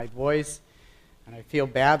My voice, and I feel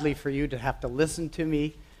badly for you to have to listen to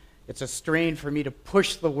me. It's a strain for me to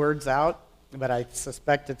push the words out, but I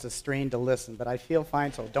suspect it's a strain to listen. But I feel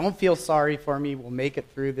fine, so don't feel sorry for me. We'll make it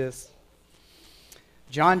through this.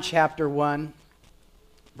 John chapter 1,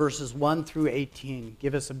 verses 1 through 18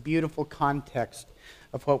 give us a beautiful context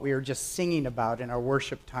of what we were just singing about in our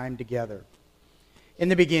worship time together. In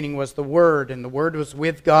the beginning was the Word, and the Word was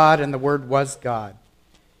with God, and the Word was God.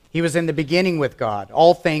 He was in the beginning with God.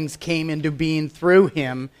 All things came into being through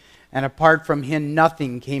him, and apart from him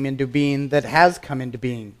nothing came into being that has come into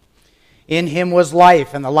being. In him was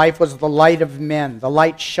life, and the life was the light of men. The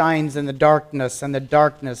light shines in the darkness, and the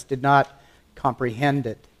darkness did not comprehend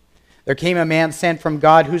it. There came a man sent from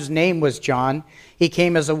God whose name was John. He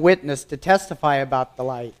came as a witness to testify about the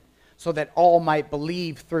light, so that all might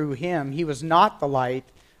believe through him. He was not the light,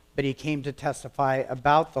 but he came to testify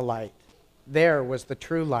about the light. There was the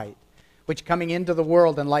true light, which coming into the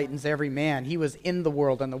world enlightens every man. He was in the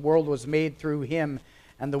world, and the world was made through him,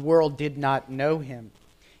 and the world did not know him.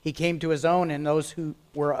 He came to his own, and those who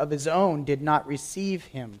were of his own did not receive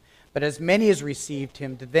him. But as many as received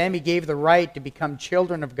him, to them he gave the right to become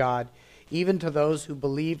children of God, even to those who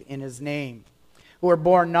believe in his name, who were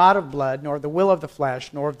born not of blood, nor the will of the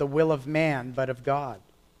flesh, nor of the will of man, but of God.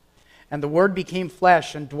 And the Word became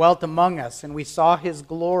flesh and dwelt among us, and we saw his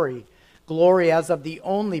glory, glory as of the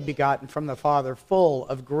only begotten from the Father, full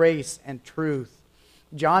of grace and truth.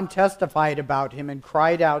 John testified about him and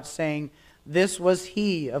cried out, saying, "This was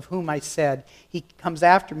he of whom I said, he comes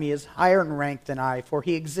after me is higher in rank than I, for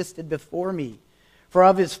he existed before me. For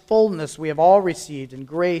of his fullness we have all received, and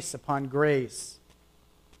grace upon grace.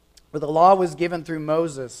 For the law was given through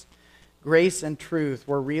Moses, grace and truth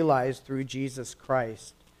were realized through Jesus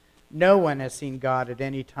Christ. No one has seen God at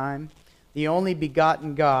any time. The only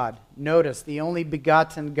begotten God, notice, the only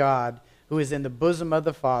begotten God who is in the bosom of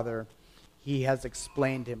the Father, he has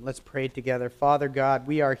explained him." Let's pray together. Father God,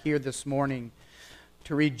 we are here this morning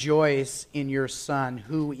to rejoice in your Son,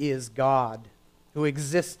 who is God, who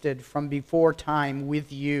existed from before time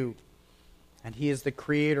with you. And he is the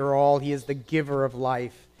creator of all. He is the giver of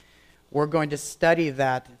life. We're going to study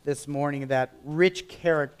that this morning, that rich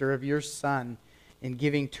character of your Son in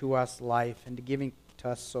giving to us life and giving to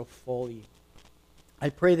us so fully. I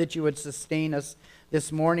pray that you would sustain us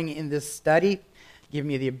this morning in this study. Give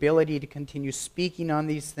me the ability to continue speaking on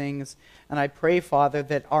these things. And I pray, Father,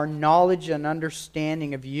 that our knowledge and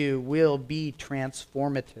understanding of you will be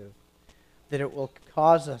transformative, that it will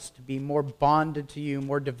cause us to be more bonded to you,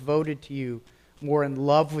 more devoted to you, more in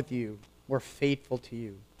love with you, more faithful to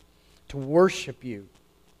you, to worship you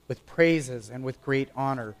with praises and with great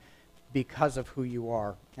honor because of who you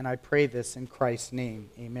are. And I pray this in Christ's name.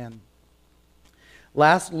 Amen.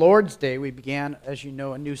 Last Lord's Day, we began, as you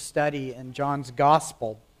know, a new study in John's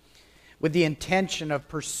Gospel with the intention of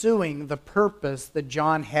pursuing the purpose that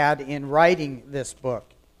John had in writing this book.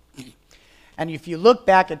 And if you look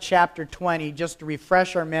back at chapter 20, just to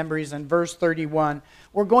refresh our memories, in verse 31,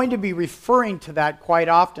 we're going to be referring to that quite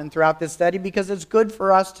often throughout this study because it's good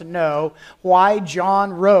for us to know why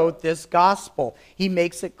John wrote this gospel. He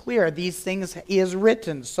makes it clear these things he has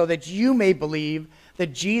written so that you may believe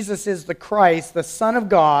that Jesus is the Christ, the Son of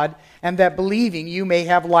God, and that believing you may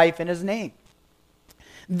have life in his name.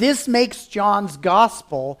 This makes John's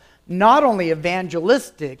gospel not only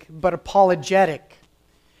evangelistic, but apologetic.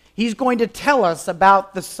 He's going to tell us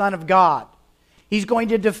about the Son of God. He's going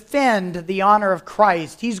to defend the honor of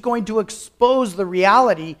Christ. He's going to expose the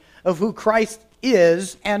reality of who Christ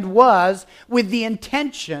is and was with the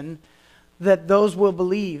intention that those will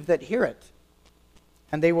believe that hear it,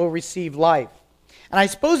 and they will receive life. And I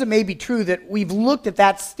suppose it may be true that we've looked at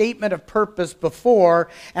that statement of purpose before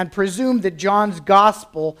and presumed that John's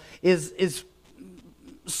gospel is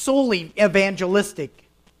solely evangelistic.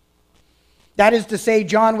 That is to say,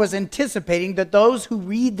 John was anticipating that those who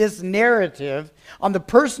read this narrative on the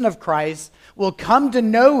person of Christ will come to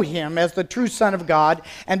know him as the true Son of God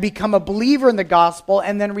and become a believer in the gospel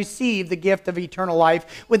and then receive the gift of eternal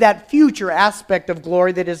life with that future aspect of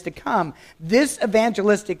glory that is to come. This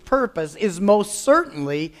evangelistic purpose is most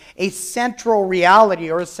certainly a central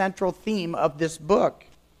reality or a central theme of this book.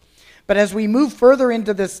 But as we move further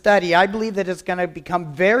into this study, I believe that it's going to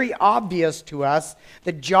become very obvious to us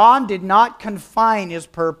that John did not confine his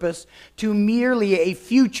purpose to merely a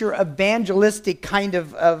future evangelistic kind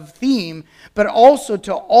of theme, but also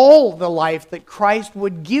to all the life that Christ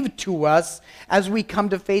would give to us as we come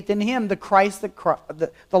to faith in him, the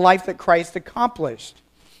life that Christ accomplished.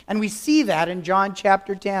 And we see that in John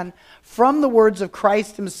chapter 10 from the words of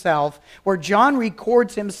Christ himself, where John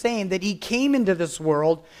records him saying that he came into this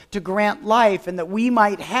world to grant life and that we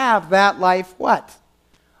might have that life what?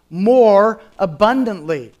 More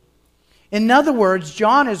abundantly. In other words,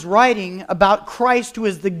 John is writing about Christ who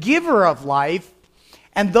is the giver of life,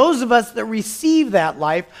 and those of us that receive that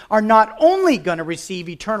life are not only going to receive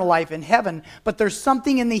eternal life in heaven, but there's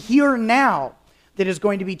something in the here and now that is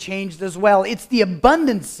going to be changed as well. It's the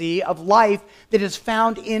abundancy of life that is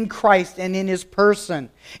found in Christ and in his person.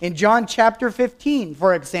 In John chapter 15,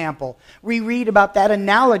 for example, we read about that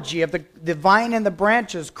analogy of the vine and the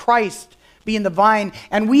branches, Christ being the vine,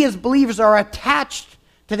 and we as believers are attached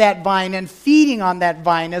to that vine and feeding on that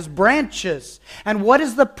vine as branches. And what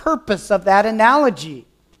is the purpose of that analogy?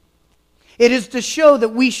 It is to show that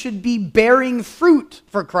we should be bearing fruit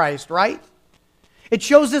for Christ, right? It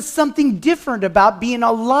shows us something different about being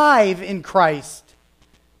alive in Christ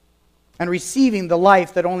and receiving the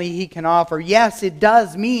life that only he can offer. Yes, it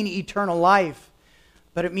does mean eternal life,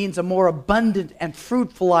 but it means a more abundant and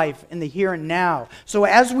fruitful life in the here and now. So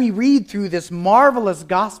as we read through this marvelous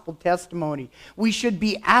gospel testimony, we should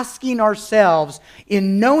be asking ourselves,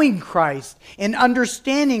 in knowing Christ, in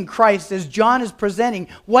understanding Christ as John is presenting,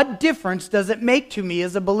 what difference does it make to me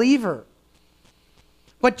as a believer?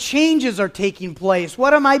 What changes are taking place?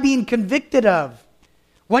 What am I being convicted of?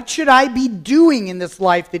 What should I be doing in this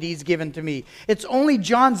life that he's given to me? It's only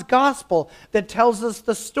John's gospel that tells us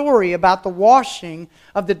the story about the washing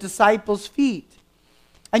of the disciples' feet.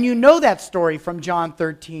 And you know that story from John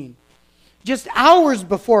 13. Just hours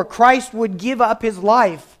before Christ would give up his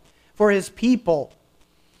life for his people,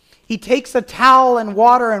 he takes a towel and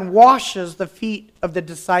water and washes the feet of the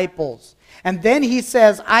disciples. And then he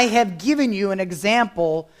says, I have given you an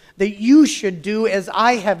example that you should do as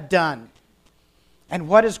I have done. And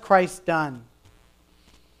what has Christ done?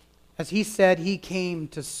 As he said, he came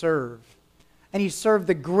to serve. And he served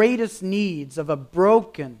the greatest needs of a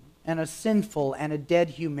broken and a sinful and a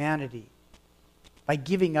dead humanity by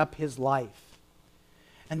giving up his life.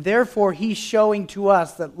 And therefore, he's showing to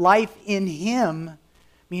us that life in him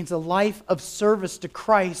means a life of service to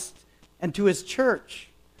Christ and to his church.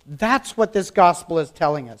 That's what this gospel is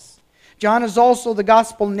telling us. John is also the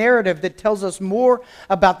gospel narrative that tells us more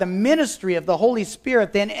about the ministry of the Holy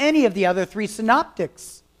Spirit than any of the other three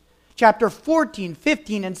synoptics. Chapter 14,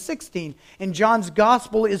 15, and 16 in John's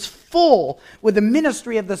gospel is full with the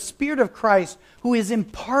ministry of the Spirit of Christ who is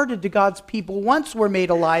imparted to God's people once we're made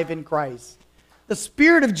alive in Christ. The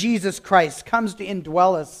Spirit of Jesus Christ comes to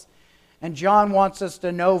indwell us, and John wants us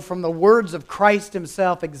to know from the words of Christ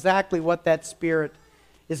himself exactly what that Spirit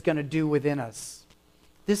is going to do within us.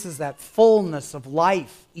 This is that fullness of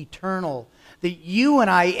life, eternal, that you and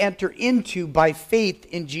I enter into by faith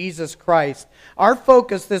in Jesus Christ. Our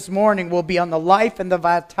focus this morning will be on the life and the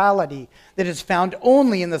vitality that is found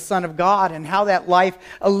only in the Son of God and how that life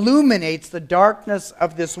illuminates the darkness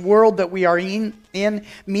of this world that we are in,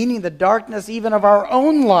 meaning the darkness even of our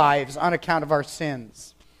own lives on account of our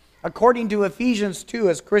sins. According to Ephesians 2,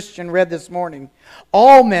 as Christian read this morning,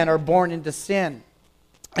 all men are born into sin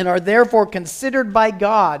and are therefore considered by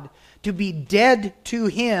God to be dead to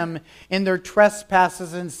him in their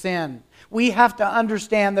trespasses and sin. We have to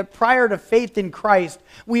understand that prior to faith in Christ,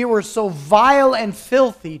 we were so vile and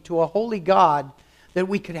filthy to a holy God that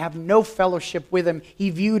we could have no fellowship with him. He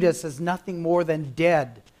viewed us as nothing more than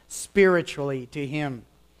dead spiritually to him.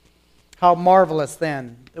 How marvelous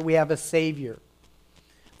then that we have a Savior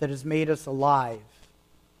that has made us alive.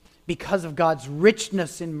 Because of God's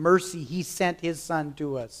richness in mercy, he sent his Son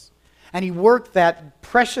to us. And he worked that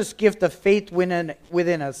precious gift of faith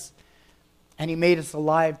within us. And he made us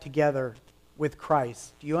alive together with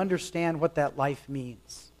Christ. Do you understand what that life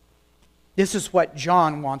means? This is what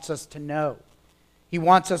John wants us to know. He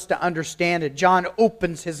wants us to understand it. John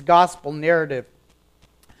opens his gospel narrative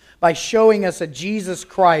by showing us a Jesus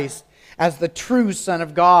Christ as the true Son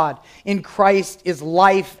of God. In Christ is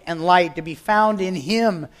life and light. To be found in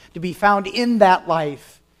him, to be found in that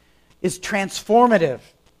life, is transformative.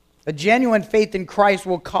 A genuine faith in Christ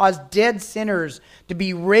will cause dead sinners to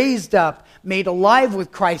be raised up, made alive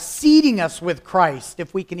with Christ, seating us with Christ,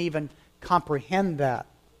 if we can even comprehend that.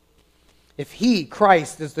 If he,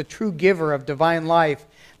 Christ, is the true giver of divine life,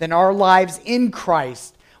 then our lives in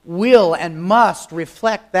Christ will and must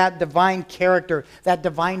reflect that divine character, that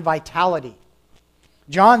divine vitality.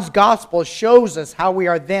 John's gospel shows us how we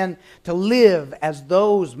are then to live as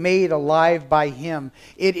those made alive by him.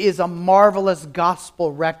 It is a marvelous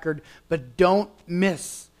gospel record, but don't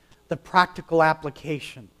miss the practical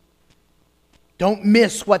application. Don't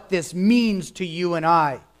miss what this means to you and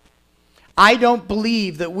I. I don't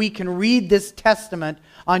believe that we can read this testament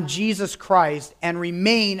on Jesus Christ and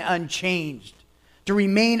remain unchanged, to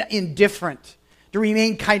remain indifferent, to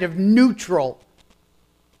remain kind of neutral.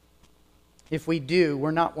 If we do,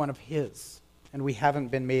 we're not one of His, and we haven't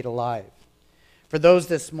been made alive. For those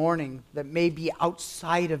this morning that may be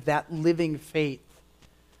outside of that living faith,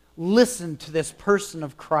 listen to this person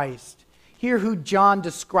of Christ. Hear who John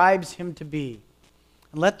describes him to be.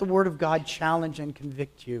 And let the Word of God challenge and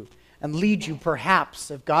convict you and lead you,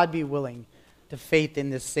 perhaps, if God be willing, to faith in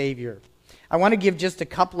this Savior. I want to give just a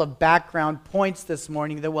couple of background points this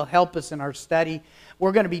morning that will help us in our study.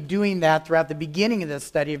 We're going to be doing that throughout the beginning of the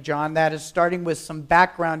study of John. That is starting with some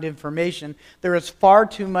background information. There is far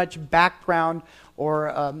too much background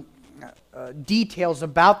or details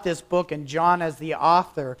about this book and John as the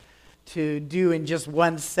author to do in just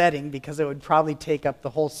one setting, because it would probably take up the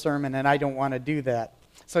whole sermon, and I don't want to do that.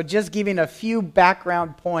 So just giving a few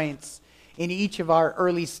background points in each of our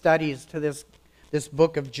early studies to this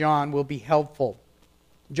book of John will be helpful.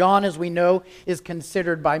 John, as we know, is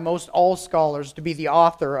considered by most all scholars to be the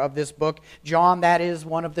author of this book. John, that is,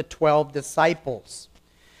 one of the 12 disciples,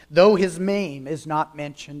 though his name is not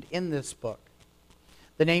mentioned in this book.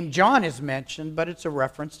 The name John is mentioned, but it's a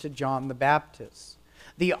reference to John the Baptist.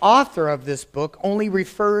 The author of this book only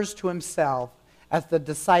refers to himself as the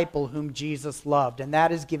disciple whom Jesus loved, and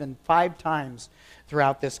that is given 5 times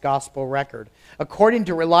throughout this gospel record. According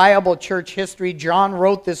to reliable church history, John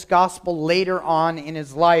wrote this gospel later on in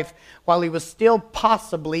his life while he was still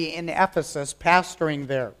possibly in Ephesus, pastoring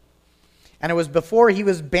there. And it was before he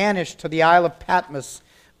was banished to the Isle of Patmos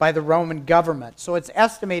by the Roman government. So it's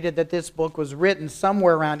estimated that this book was written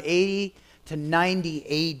somewhere around 80 to 90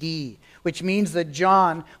 A.D., which means that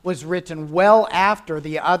John was written well after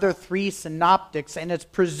the other 3 synoptics, and it's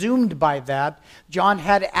presumed by that John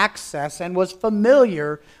had access and was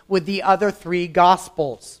familiar with the other 3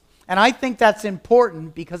 Gospels. And I think that's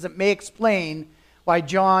important because it may explain why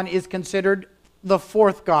John is considered the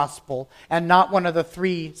 4th Gospel and not one of the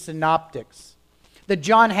 3 synoptics. That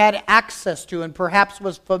John had access to and perhaps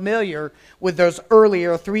was familiar with those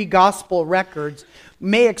earlier 3 gospel records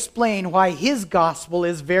may explain why his gospel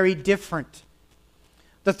is very different.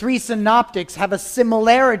 The 3 synoptics have a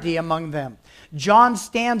similarity among them. John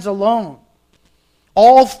stands alone.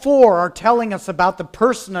 All 4 are telling us about the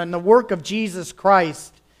person and the work of Jesus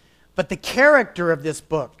Christ, but the character of this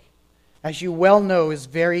book, as you well know, is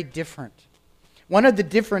very different. One of the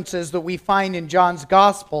differences that we find in John's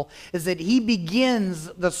gospel is that he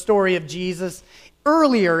begins the story of Jesus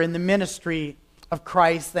earlier in the ministry of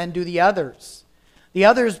Christ than do the others. The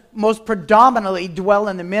others most predominantly dwell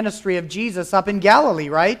in the ministry of Jesus up in Galilee,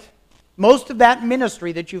 right? Most of that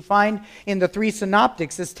ministry that you find in the 3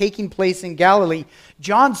 synoptics is taking place in Galilee.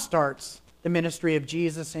 John starts the ministry of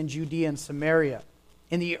Jesus in Judea and Samaria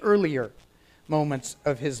in the earlier moments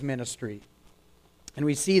of his ministry. And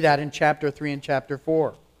we see that in chapter 3 and chapter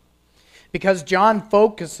 4. Because John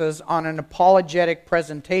focuses on an apologetic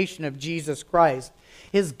presentation of Jesus Christ,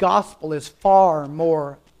 his gospel is far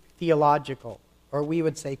more theological, or we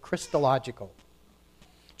would say Christological.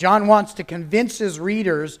 John wants to convince his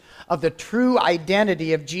readers of the true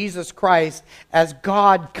identity of Jesus Christ as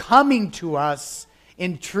God coming to us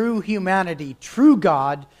in true humanity, true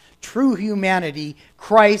God, true humanity.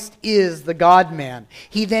 Christ is the God-man.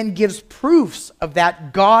 He then gives proofs of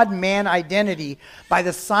that God-man identity by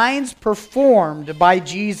the signs performed by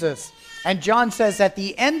Jesus. And John says at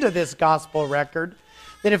the end of this gospel record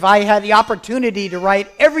that if I had the opportunity to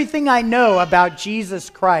write everything I know about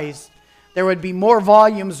Jesus Christ, there would be more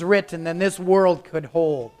volumes written than this world could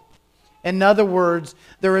hold. In other words,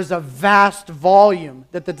 there is a vast volume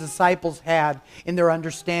that the disciples had in their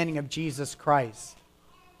understanding of Jesus Christ.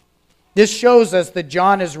 This shows us that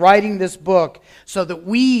John is writing this book so that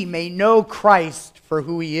we may know Christ for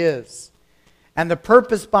who He is. And the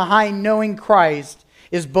purpose behind knowing Christ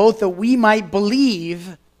is both that we might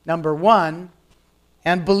believe, number 1,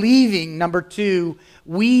 and believing, number 2,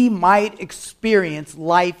 we might experience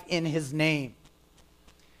life in His name.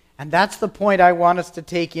 And that's the point I want us to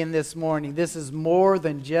take in this morning. This is more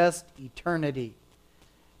than just eternity.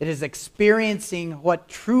 It is experiencing what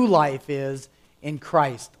true life is in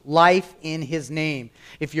Christ, life in His name.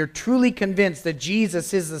 If you're truly convinced that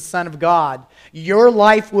Jesus is the Son of God, your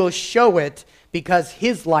life will show it because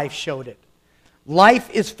His life showed it. Life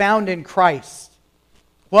is found in Christ.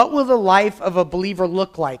 What will the life of a believer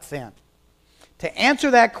look like then? To answer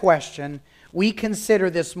that question, we consider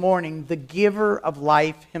this morning the giver of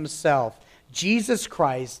life Himself, Jesus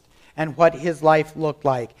Christ, and what His life looked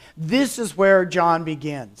like. This is where John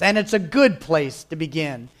begins, and it's a good place to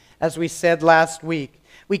begin. As we said last week,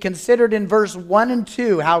 We considered in verse 1 and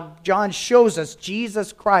 2 how John shows us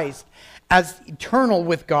Jesus Christ as eternal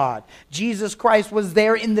with God. Jesus Christ was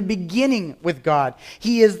there in the beginning with God.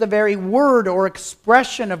 He is the very word or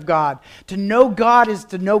expression of God. To know God is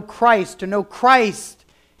to know Christ. To know Christ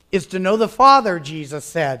is to know the Father, Jesus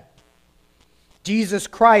said. Jesus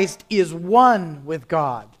Christ is one with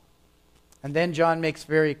God. And then John makes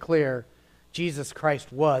very clear, Jesus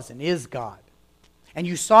Christ was and is God. And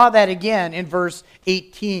you saw that again in verse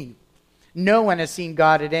 18. No one has seen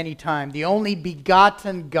God at any time. The only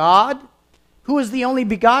begotten God. Who is the only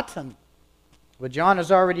begotten? Well, John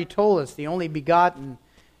has already told us the only begotten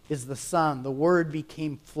is the Son. The Word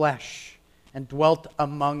became flesh and dwelt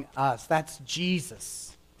among us. That's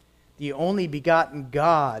Jesus, the only begotten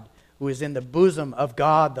God who is in the bosom of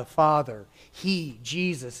God the Father. He,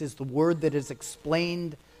 Jesus, is the Word that has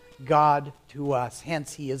explained God to us.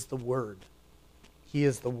 Hence, He is the Word. He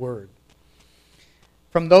is the Word.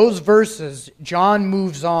 From those verses, John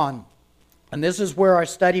moves on. And this is where our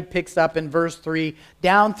study picks up in verse 3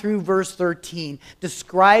 down through verse 13,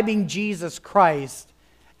 describing Jesus Christ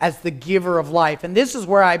as the giver of life. And this is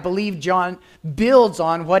where I believe John builds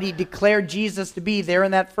on what he declared Jesus to be there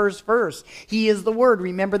in that first verse. He is the Word.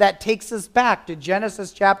 Remember, that takes us back to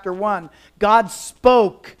Genesis chapter 1. God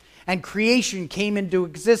spoke and creation came into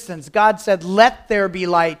existence. God said, "Let there be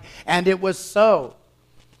light," and it was so.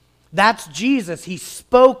 That's Jesus. He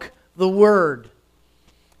spoke the Word.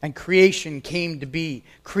 And creation came to be.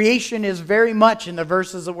 Creation is very much in the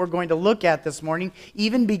verses that we're going to look at this morning,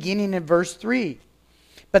 even beginning in verse 3.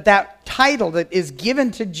 But that title that is given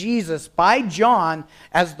to Jesus by John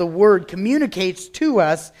as the Word communicates to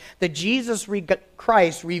us that Jesus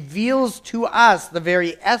Christ reveals to us the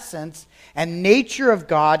very essence and nature of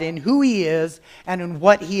God in who He is and in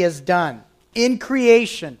what He has done. In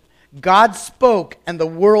creation, God spoke and the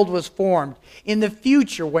world was formed. In the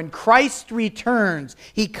future, when Christ returns,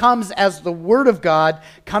 He comes as the Word of God,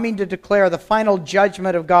 coming to declare the final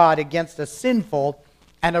judgment of God against a sinful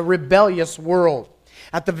and a rebellious world.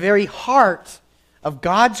 At the very heart of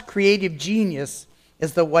God's creative genius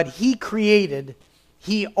is that what He created,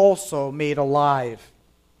 He also made alive.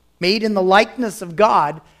 Made in the likeness of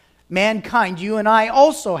God, mankind, you and I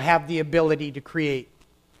also have the ability to create.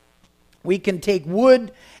 We can take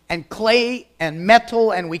wood and clay and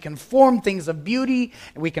metal, and we can form things of beauty,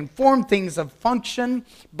 and we can form things of function,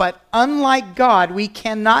 but unlike God, we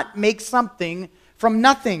cannot make something from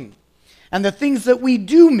nothing. And the things that we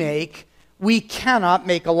do make, we cannot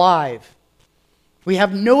make alive. We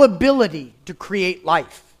have no ability to create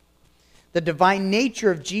life. The divine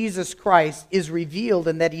nature of Jesus Christ is revealed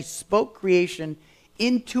in that He spoke creation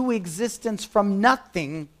into existence from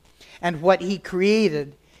nothing, and what He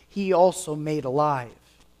created, He also made alive.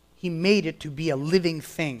 He made it to be a living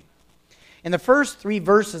thing. In the first 3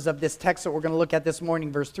 verses of this text that we're going to look at this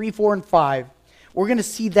morning, verse 3, 4, and 5, we're going to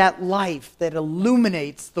see that life that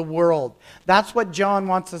illuminates the world. That's what John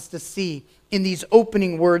wants us to see in these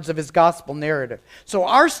opening words of his gospel narrative. So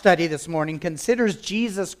our study this morning considers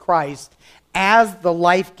Jesus Christ as the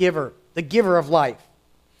life giver, the giver of life.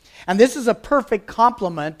 And this is a perfect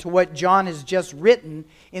complement to what John has just written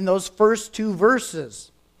in those first 2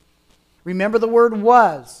 verses. Remember the word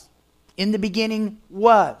was. In the beginning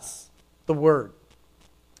was the Word.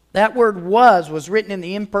 That word was written in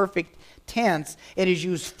the imperfect tense. It is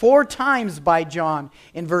used 4 times by John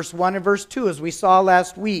in verse 1 and verse 2, as we saw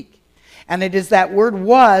last week. And it is that word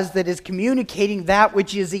was that is communicating that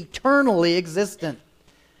which is eternally existent.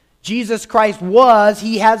 Jesus Christ was,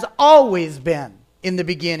 He has always been in the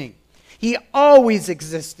beginning. He always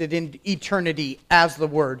existed in eternity as the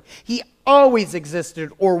Word. He always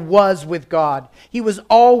existed or was with God. He was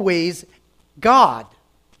always God.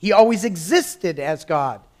 He always existed as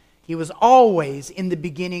God. He was always in the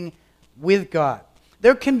beginning with God.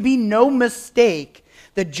 There can be no mistake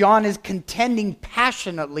that John is contending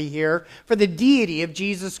passionately here for the deity of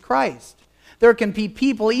Jesus Christ. There can be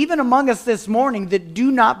people, even among us this morning, that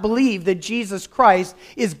do not believe that Jesus Christ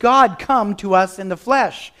is God come to us in the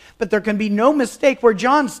flesh. But there can be no mistake where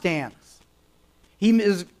John stands.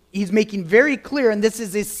 He's making very clear, and this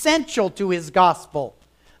is essential to his gospel,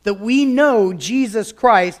 that we know Jesus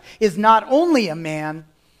Christ is not only a man,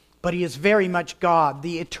 but He is very much God,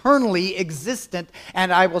 the eternally existent,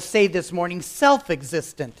 and I will say this morning,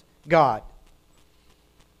 self-existent God.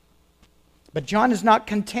 But John is not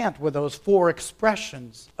content with those 4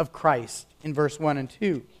 expressions of Christ in verse 1 and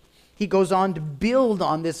 2. He goes on to build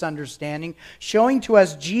on this understanding, showing to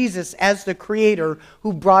us Jesus as the Creator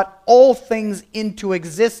who brought all things into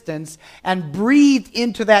existence and breathed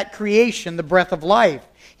into that creation the breath of life.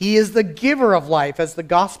 He is the giver of life, as the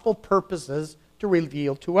gospel purposes to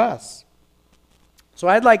reveal to us. So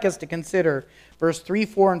I'd like us to consider verse 3,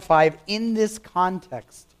 4, and 5 in this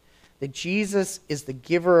context, that Jesus is the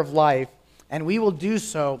giver of life, and we will do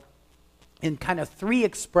so in kind of three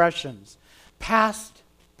expressions: past,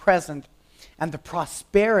 present, and the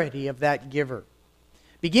prosperity of that giver.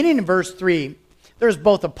 Beginning in verse 3, there's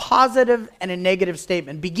both a positive and a negative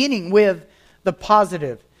statement. Beginning with the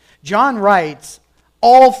positive, John writes,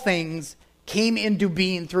 all things came into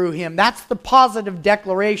being through him. That's the positive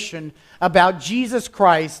declaration about Jesus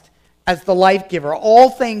Christ as the life giver. All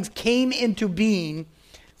things came into being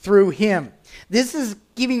through him. This is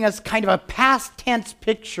giving us kind of a past tense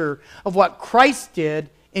picture of what Christ did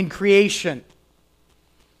in creation.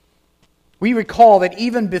 We recall that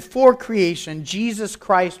even before creation, Jesus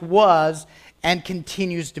Christ was and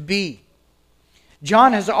continues to be.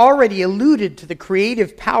 John has already alluded to the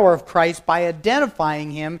creative power of Christ by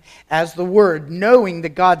identifying him as the Word, knowing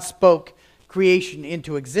that God spoke creation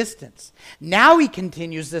into existence. Now he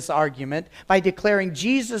continues this argument by declaring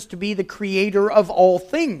Jesus to be the creator of all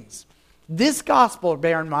things. This gospel,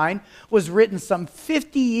 bear in mind, was written some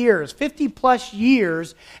 50 plus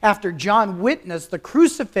years after John witnessed the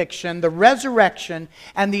crucifixion, the resurrection,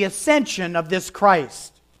 and the ascension of this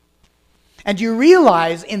Christ. And you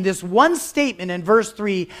realize in this one statement in verse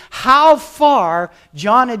 3 how far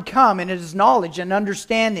John had come in his knowledge and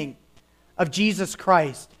understanding of Jesus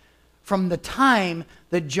Christ from the time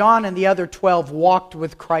that John and the other 12 walked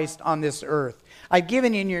with Christ on this earth. I've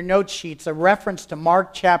given in your note sheets a reference to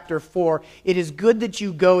Mark chapter 4. It is good that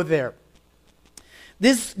you go there.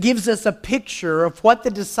 This gives us a picture of what the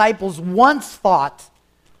disciples once thought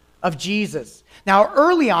of Jesus. Now,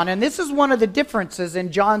 early on, and this is one of the differences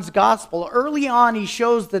in John's gospel, early on he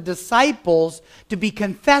shows the disciples to be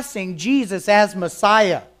confessing Jesus as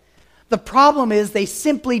Messiah. The problem is they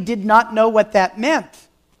simply did not know what that meant.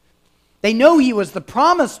 They know he was the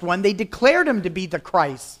promised one. They declared him to be the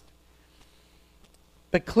Christ.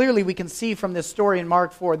 But clearly we can see from this story in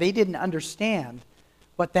Mark 4, they didn't understand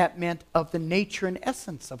what that meant of the nature and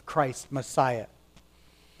essence of Christ, Messiah.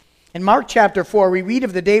 In Mark chapter 4, we read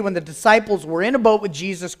of the day when the disciples were in a boat with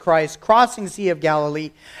Jesus Christ, crossing the Sea of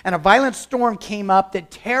Galilee, and a violent storm came up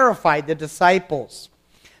that terrified the disciples.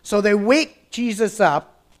 So they wake Jesus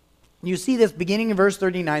up. You see this beginning in verse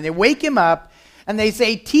 39. They wake him up, and they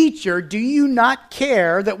say, "Teacher, do you not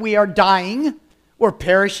care that we are dying or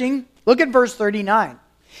perishing?" Look at verse 39.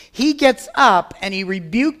 He gets up and he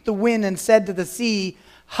rebuked the wind and said to the sea,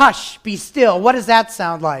 "Hush, be still." What does that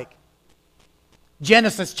sound like?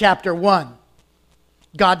 Genesis chapter 1.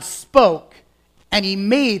 God spoke and he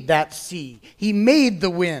made that sea. He made the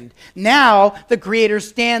wind. Now the Creator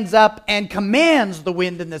stands up and commands the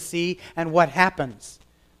wind and the sea. And what happens?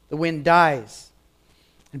 The wind dies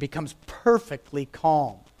and becomes perfectly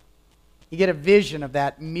calm. You get a vision of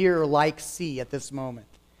that mirror-like sea at this moment.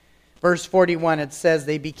 Verse 41, it says,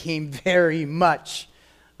 they became very much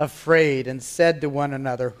afraid and said to one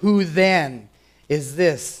another, "Who then is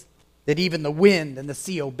this that even the wind and the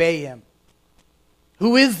sea obey him?"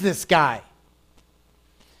 Who is this guy?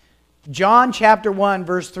 John chapter 1,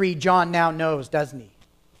 verse 3, John now knows, doesn't he?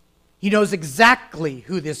 He knows exactly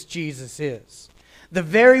who this Jesus is. The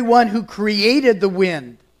very one who created the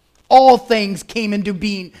wind. All things came into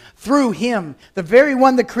being through him. The very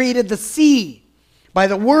one that created the sea by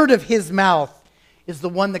the word of his mouth is the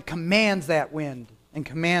one that commands that wind and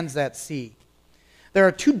commands that sea. There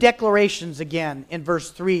are two declarations again in verse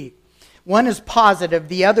 3. One is positive,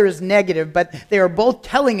 the other is negative, but they are both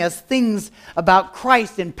telling us things about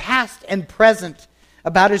Christ in past and present,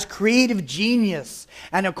 about his creative genius.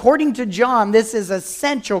 And according to John, this is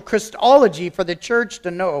essential Christology for the church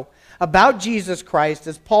to know about Jesus Christ,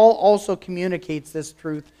 as Paul also communicates this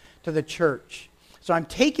truth to the church. So I'm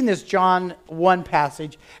taking this John 1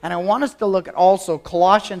 passage, and I want us to look at also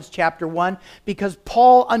Colossians chapter 1, because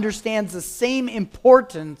Paul understands the same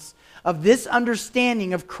importance of this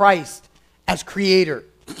understanding of Christ as creator.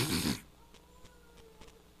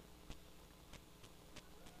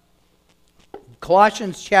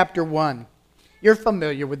 Colossians chapter 1. You're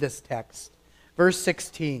familiar with this text. Verse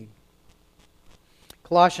 16.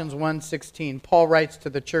 Colossians 1:16. Paul writes to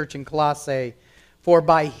the church in Colossae, "For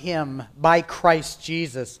by him, by Christ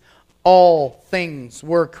Jesus, all things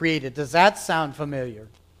were created." Does that sound familiar?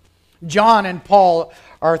 John and Paul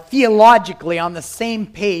are theologically on the same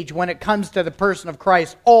page when it comes to the person of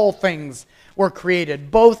Christ. All things were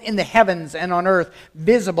created, both in the heavens and on earth,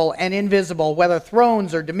 visible and invisible, whether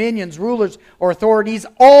thrones or dominions, rulers or authorities.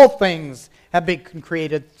 All things have been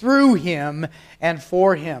created through him and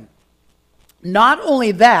for him. Not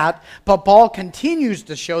only that, but Paul continues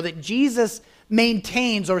to show that Jesus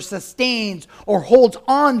maintains or sustains or holds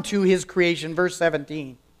on to his creation. Verse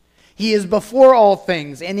 17. He is before all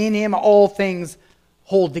things, and in him all things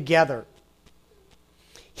hold together.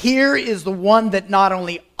 Here is the one that not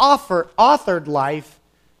only authored life,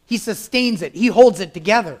 he sustains it. He holds it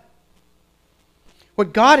together.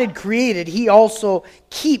 What God had created, he also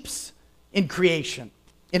keeps in creation,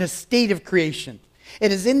 in a state of creation.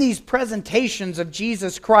 It is in these presentations of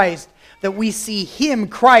Jesus Christ that we see him,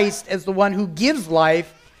 Christ, as the one who gives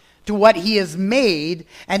life to what he has made,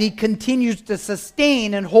 and he continues to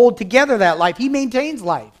sustain and hold together that life. He maintains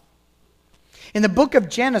life. In the book of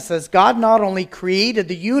Genesis, God not only created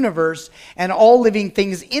the universe and all living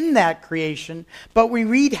things in that creation, but we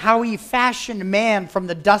read how he fashioned man from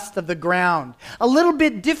the dust of the ground. A little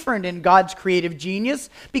bit different in God's creative genius,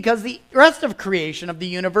 because the rest of creation of the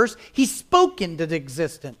universe, he spoke into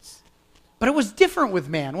existence. But it was different with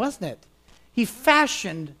man, wasn't it? He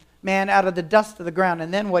fashioned man out of the dust of the ground,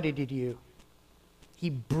 and then what did he do? He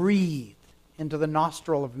breathed into the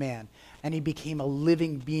nostril of man, and he became a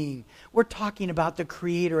living being. We're talking about the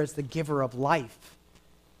Creator as the giver of life.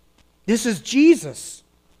 This is Jesus.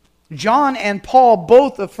 John and Paul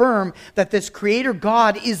both affirm that this Creator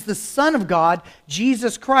God is the Son of God,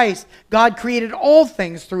 Jesus Christ. God created all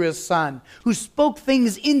things through his Son, who spoke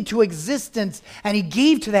things into existence, and he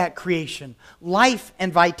gave to that creation life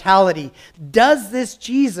and vitality. Does this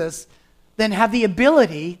Jesus then have the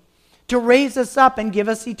ability to raise us up and give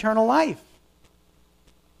us eternal life?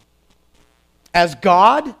 As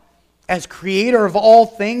God, as creator of all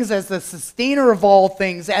things, as the sustainer of all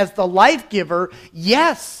things, as the life giver,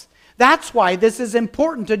 yes. That's why this is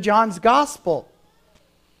important to John's gospel.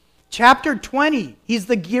 Chapter 20, he's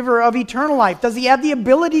the giver of eternal life. Does he have the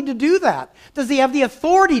ability to do that? Does he have the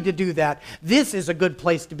authority to do that? This is a good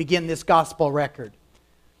place to begin this gospel record.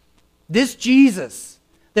 This Jesus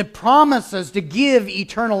that promises to give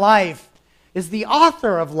eternal life is the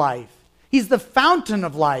author of life. He's the fountain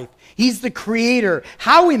of life. He's the creator.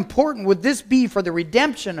 How important would this be for the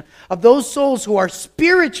redemption of those souls who are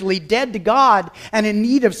spiritually dead to God and in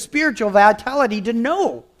need of spiritual vitality to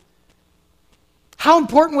know? How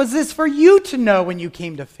important was this for you to know when you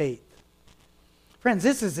came to faith? Friends,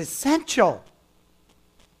 this is essential.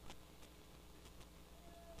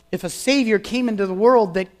 If a Savior came into the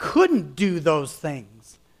world that couldn't do those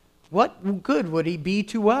things, what good would he be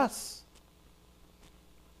to us?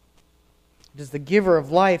 It is the giver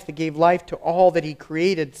of life that gave life to all that he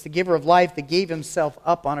created. It's the giver of life that gave himself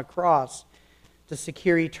up on a cross to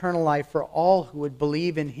secure eternal life for all who would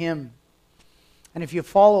believe in him. And if you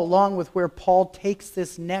follow along with where Paul takes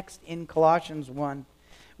this next in Colossians 1,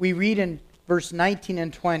 we read in verse 19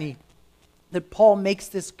 and 20 that Paul makes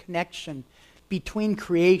this connection between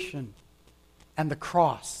creation and the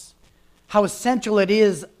cross. How essential it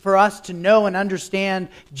is for us to know and understand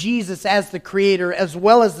Jesus as the Creator as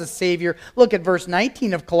well as the Savior. Look at verse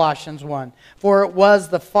 19 of Colossians 1. For it was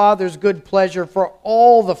the Father's good pleasure for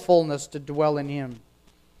all the fullness to dwell in him,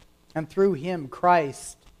 and through him,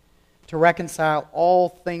 Christ, to reconcile all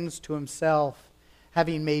things to himself,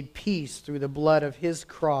 having made peace through the blood of his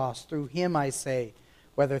cross. Through him, I say,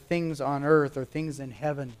 whether things on earth or things in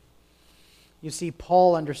heaven. You see,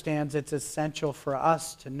 Paul understands it's essential for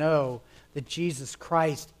us to know that Jesus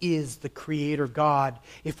Christ is the Creator God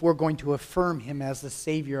if we're going to affirm him as the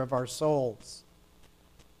Savior of our souls.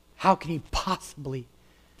 How can he possibly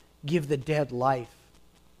give the dead life?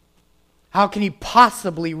 How can he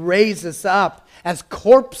possibly raise us up as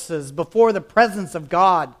corpses before the presence of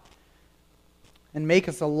God and make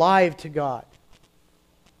us alive to God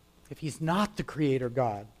if he's not the Creator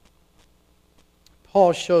God?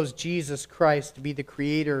 Paul shows Jesus Christ to be the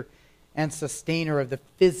Creator and sustainer of the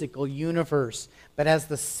physical universe, but as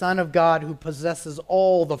the Son of God who possesses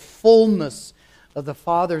all the fullness of the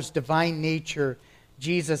Father's divine nature,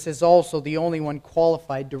 Jesus is also the only one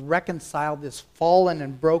qualified to reconcile this fallen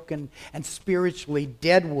and broken and spiritually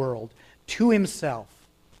dead world to himself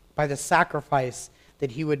by the sacrifice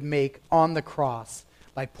that he would make on the cross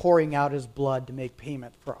by pouring out his blood to make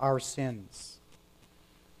payment for our sins.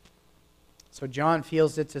 So John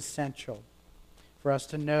feels it's essential for us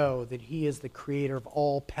to know that he is the Creator of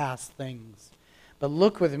all past things. But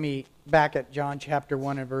look with me back at John chapter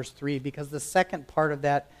 1 and verse 3, because the second part of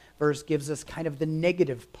that verse gives us kind of the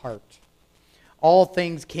negative part. All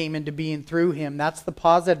things came into being through him. That's the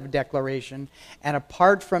positive declaration. And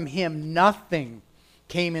apart from him, nothing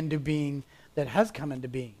came into being that has come into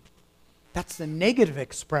being. That's the negative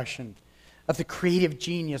expression of the creative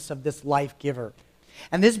genius of this life giver.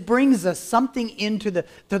 And this brings us something into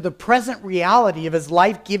the present reality of his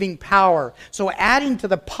life-giving power. So adding to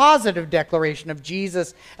the positive declaration of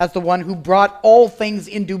Jesus as the one who brought all things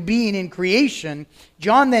into being in creation,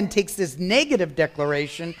 John then takes this negative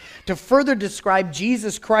declaration to further describe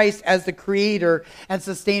Jesus Christ as the creator and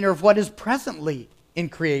sustainer of what is presently in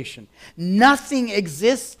creation. Nothing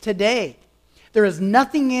exists today. There is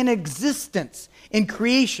nothing in existence in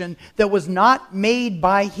creation that was not made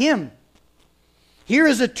by him. Here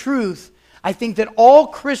is a truth I think that all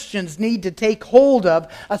Christians need to take hold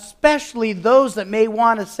of, especially those that may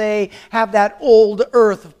want to say, have that old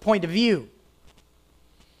earth point of view.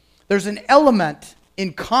 There's an element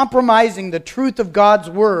in compromising the truth of God's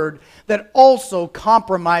word that also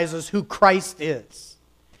compromises who Christ is.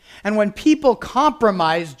 And when people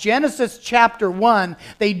compromise Genesis chapter 1,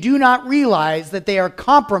 they do not realize that they are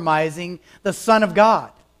compromising the Son of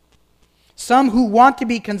God. Some who want to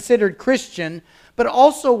be considered Christian but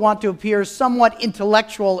also want to appear somewhat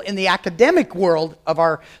intellectual in the academic world of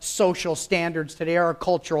our social standards today, our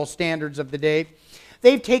cultural standards of the day.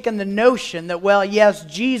 They've taken the notion that, well, yes,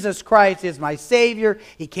 Jesus Christ is my Savior.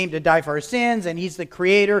 He came to die for our sins, and He's the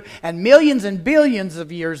Creator. And millions and billions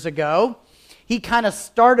of years ago, He kind of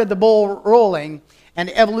started the ball rolling,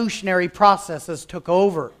 and evolutionary processes took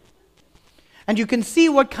over. And you can see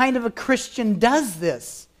what kind of a Christian does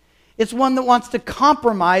this. It's one that wants to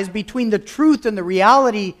compromise between the truth and the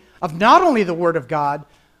reality of not only the Word of God,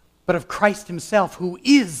 but of Christ Himself, who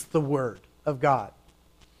is the Word of God.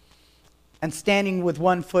 And standing with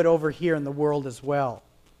one foot over here in the world as well.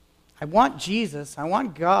 I want Jesus, I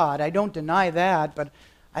want God, I don't deny that, but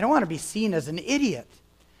I don't want to be seen as an idiot.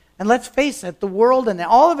 And let's face it, the world and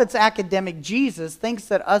all of its academic Jesus thinks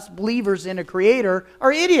that us believers in a Creator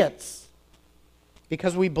are idiots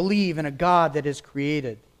because we believe in a God that is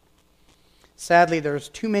created. Sadly, there's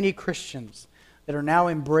too many Christians that are now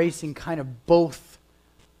embracing kind of both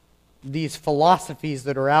these philosophies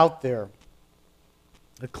that are out there.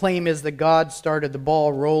 The claim is that God started the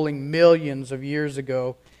ball rolling millions of years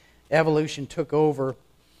ago. Evolution took over.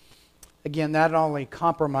 Again, that not only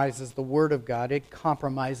compromises the Word of God, it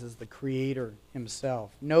compromises the Creator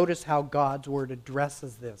Himself. Notice how God's Word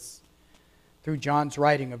addresses this through John's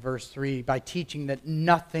writing of verse 3 by teaching that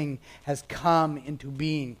nothing has come into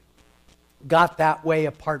being, got that way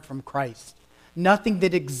apart from Christ. Nothing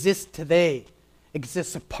that exists today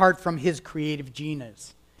exists apart from His creative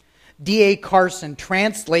genius. D.A. Carson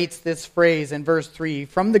translates this phrase in verse 3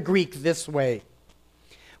 from the Greek this way: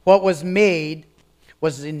 what was made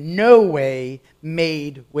was in no way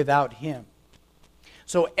made without Him.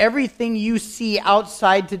 So everything you see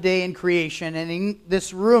outside today in creation and in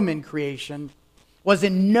this room in creation was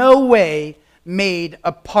in no way made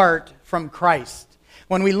apart from Christ.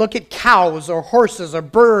 When we look at cows or horses or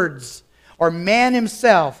birds or man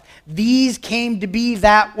himself, these came to be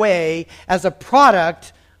that way as a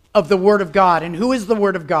product of the Word of God. And who is the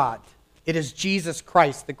Word of God? It is Jesus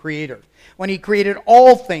Christ, the Creator. When He created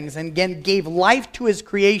all things and again gave life to His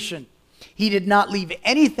creation, He did not leave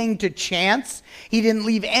anything to chance. He didn't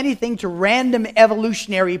leave anything to random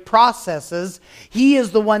evolutionary processes. He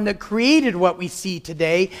is the one that created what we see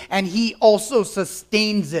today, and He also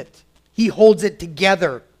sustains it. He holds it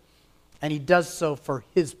together, and He does so for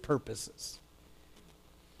His purposes.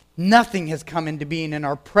 Nothing has come into being in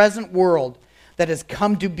our present world that has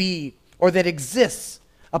come to be or that exists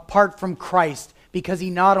apart from Christ, because He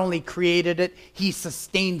not only created it, He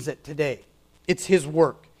sustains it today. It's His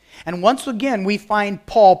work. And once again, we find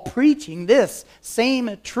Paul preaching this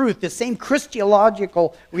same truth, this same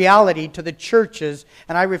Christological reality to the churches.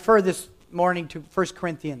 And I refer this morning to 1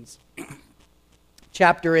 Corinthians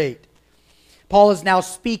chapter 8. Paul is now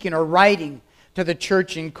speaking or writing to the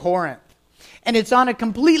church in Corinth. And it's on a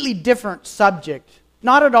completely different subject,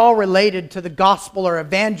 not at all related to the gospel or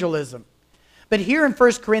evangelism. But here in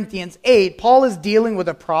 1 Corinthians 8, Paul is dealing with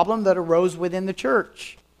a problem that arose within the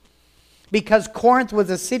church. Because Corinth was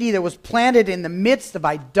a city that was planted in the midst of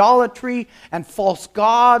idolatry and false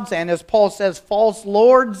gods, and as Paul says, false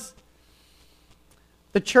lords.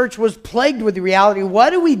 The church was plagued with the reality,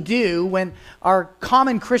 what do we do when our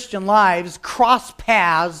common Christian lives cross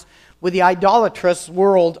paths with the idolatrous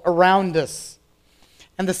world around us?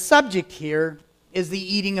 And the subject here is the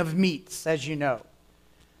eating of meats, as you know.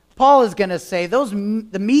 Paul is going to say,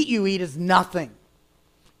 the meat you eat is nothing.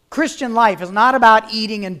 Christian life is not about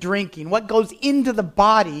eating and drinking. What goes into the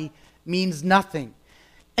body means nothing.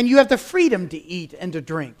 And you have the freedom to eat and to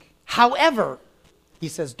drink. However, he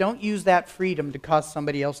says, don't use that freedom to cause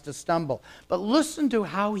somebody else to stumble. But listen to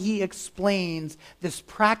how he explains this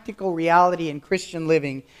practical reality in Christian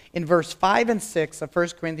living in verse 5 and 6 of 1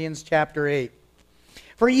 Corinthians chapter 8.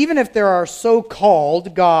 For even if there are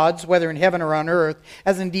so-called gods, whether in heaven or on earth,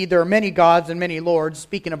 as indeed there are many gods and many lords,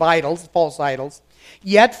 speaking of idols, false idols,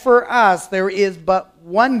 yet for us there is but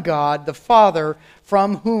one God, the Father,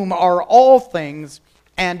 from whom are all things,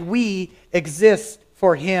 and we exist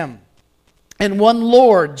for him. And one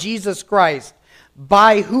Lord, Jesus Christ,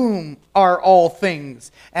 by whom are all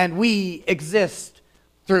things, and we exist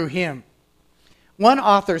through him. One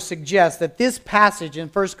author suggests that this passage in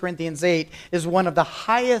 1 Corinthians 8 is one of the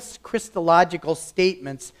highest Christological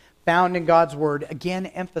statements found in God's Word, again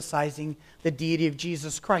emphasizing the deity of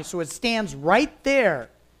Jesus Christ. So it stands right there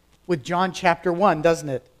with John chapter 1, doesn't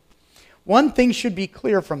it? One thing should be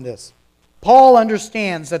clear from this. Paul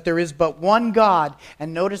understands that there is but one God,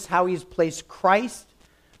 and notice how he's placed Christ,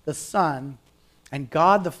 the Son, and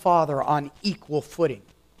God the Father on equal footing.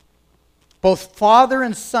 Both Father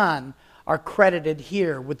and Son are credited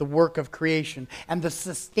here with the work of creation and the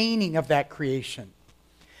sustaining of that creation.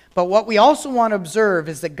 But what we also want to observe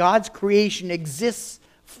is that God's creation exists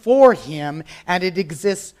for him and it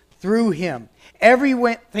exists through him.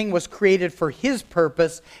 Everything was created for his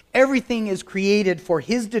purpose. Everything is created for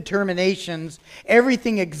his determinations.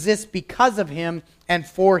 Everything exists because of him and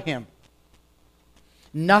for him.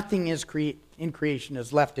 Nothing in creation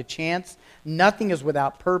is left to chance. Nothing is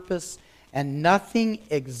without purpose. And nothing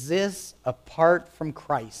exists apart from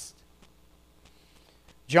Christ.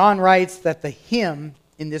 John writes that the him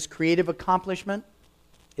in this creative accomplishment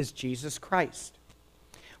is Jesus Christ.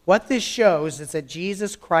 What this shows is that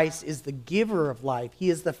Jesus Christ is the giver of life. He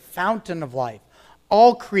is the fountain of life.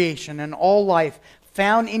 All creation and all life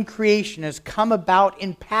found in creation has come about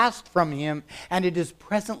and passed from him, and it is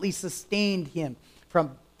presently sustained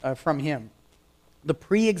from him. The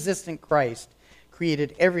pre-existent Christ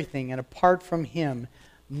created everything, and apart from him,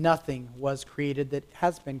 nothing was created that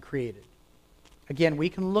has been created. Again, we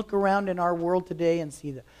can look around in our world today and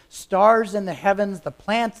see the stars in the heavens, the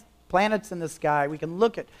planets in the sky. We can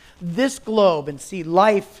look at this globe and see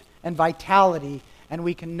life and vitality, and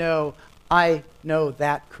we can know, I know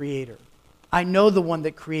that Creator. I know the one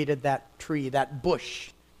that created that tree, that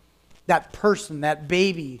bush, that person, that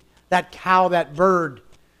baby, that cow, that bird.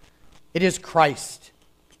 It is Christ.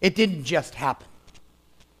 It didn't just happen.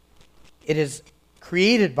 It is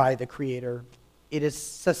created by the Creator. It is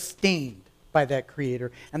sustained by that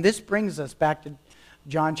Creator. And this brings us back to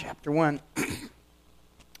John chapter 1,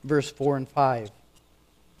 verse 4 and 5.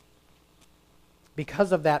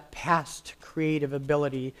 Because of that past creative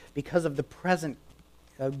ability, because of the present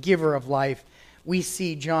giver of life, we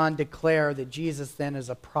see John declare that Jesus then is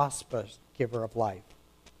a prosperous giver of life.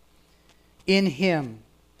 In him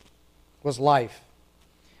was life.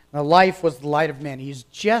 And the life was the light of men. He's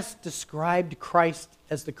just described Christ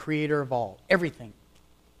as the creator of all, everything.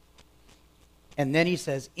 And then he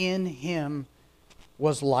says, in him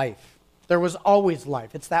was life. There was always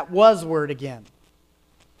life. It's that was word again.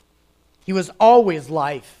 He was always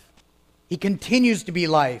life. He continues to be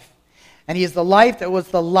life. And he is the life that was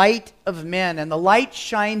the light of men. And the light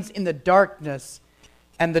shines in the darkness,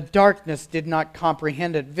 and the darkness did not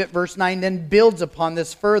comprehend it. Verse 9 then builds upon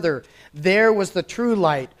this further. There was the true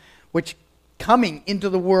light, which coming into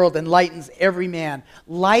the world enlightens every man.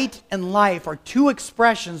 Light and life are two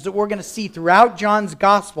expressions that we're going to see throughout John's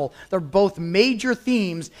gospel. They're both major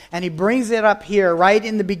themes, and he brings it up here right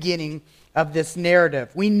in the beginning of this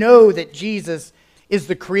narrative. We know that Jesus is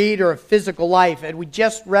the creator of physical life, and we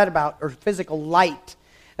just read about, or physical light,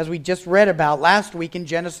 as we just read about last week in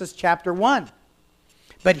Genesis chapter 1.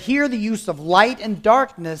 But here the use of light and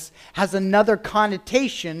darkness has another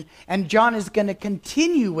connotation, and John is going to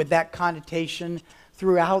continue with that connotation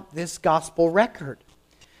throughout this gospel record.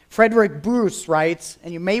 Frederick Bruce writes,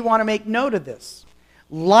 and you may want to make note of this,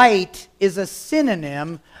 light is a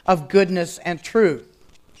synonym of goodness and truth.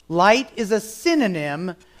 Light is a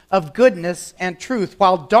synonym of goodness and truth,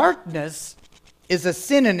 while darkness is a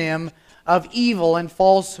synonym of evil and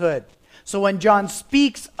falsehood. So when John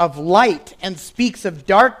speaks of light and speaks of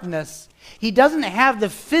darkness, he doesn't have the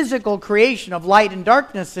physical creation of light and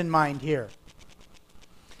darkness in mind here.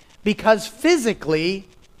 Because physically,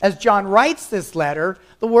 as John writes this letter,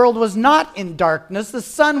 the world was not in darkness. The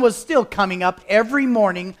sun was still coming up every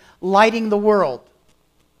morning, lighting the world.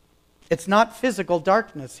 It's not physical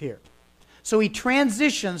darkness here. So he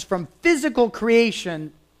transitions from physical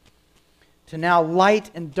creation to now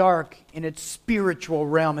light and dark in its spiritual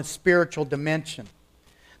realm, its spiritual dimension.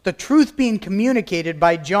 The truth being communicated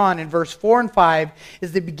by John in verse 4 and 5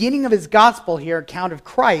 is the beginning of his gospel here, account of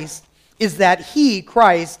Christ, is that he,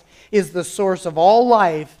 Christ, is the source of all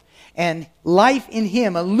life, and life in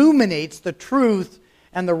him illuminates the truth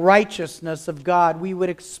and the righteousness of God. We would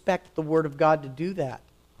expect the Word of God to do that.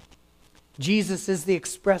 Jesus is the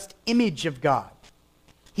expressed image of God.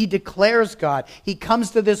 He declares God. He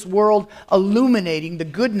comes to this world illuminating the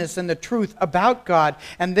goodness and the truth about God.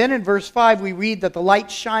 And then in verse 5 we read that the light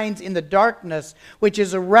shines in the darkness, which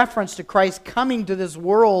is a reference to Christ coming to this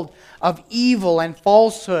world of evil and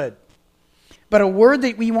falsehood. But a word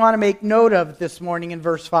that we want to make note of this morning in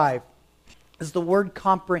verse 5 is the word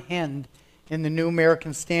comprehend in the New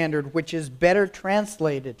American Standard, which is better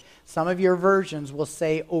translated. Some of your versions will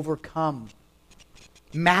say overcome,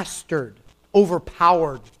 mastered,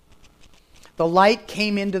 overpowered. The light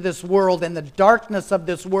came into this world, and the darkness of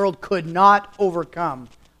this world could not overcome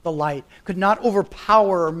the light, could not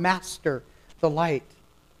overpower or master the light.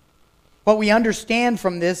 What we understand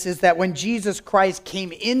from this is that when Jesus Christ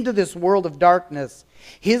came into this world of darkness,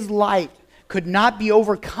 his light could not be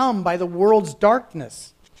overcome by the world's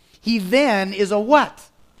darkness. He then is a what?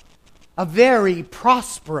 A very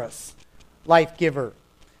prosperous life giver.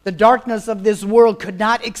 The darkness of this world could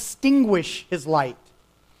not extinguish his light.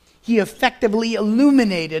 He effectively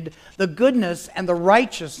illuminated the goodness and the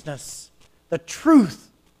righteousness, the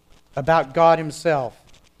truth about God himself.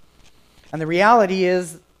 And the reality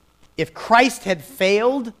is, if Christ had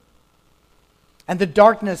failed and the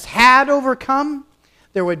darkness had overcome,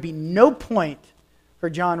 there would be no point for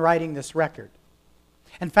John writing this record.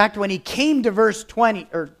 In fact, when he came to verse 20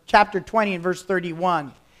 or chapter 20 and verse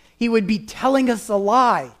 31, he would be telling us a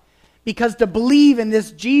lie, because to believe in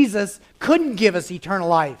this Jesus couldn't give us eternal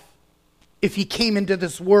life if he came into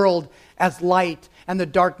this world as light and the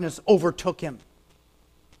darkness overtook him.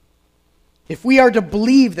 If we are to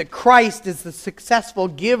believe that Christ is the successful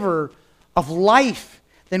giver of life,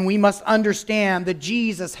 then we must understand that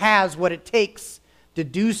Jesus has what it takes to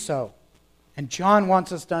do so. And John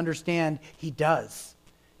wants us to understand he does.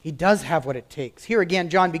 He does have what it takes. Here again,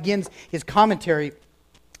 John begins his commentary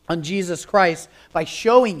on Jesus Christ by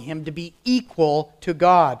showing him to be equal to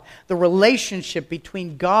God. The relationship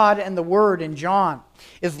between God and the Word in John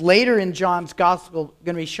is later in John's Gospel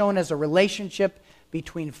going to be shown as a relationship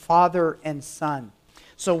between Father and Son.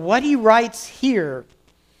 So what he writes here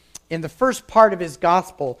in the first part of his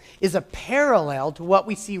Gospel is a parallel to what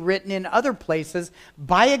we see written in other places.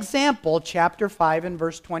 By example, chapter 5 and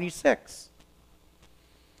verse 26.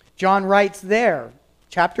 John writes there,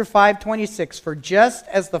 chapter 5:26, "For just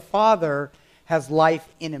as the Father has life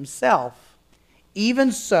in himself,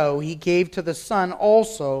 even so he gave to the Son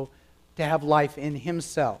also to have life in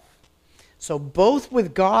himself." So both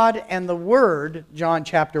with God and the Word, John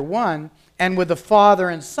chapter 1, and with the Father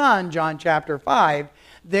and Son, John chapter 5,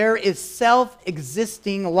 there is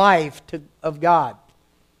self-existing life of God.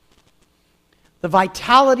 The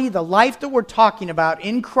vitality, the life that we're talking about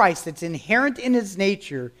in Christ that's inherent in his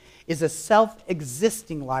nature is a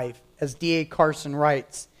self-existing life, as D.A. Carson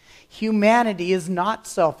writes. Humanity is not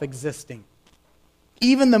self-existing.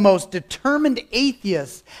 Even the most determined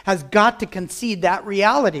atheist has got to concede that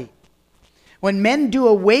reality. When men do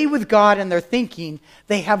away with God in their thinking,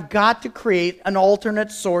 they have got to create an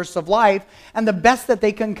alternate source of life, and the best that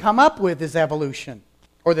they can come up with is evolution,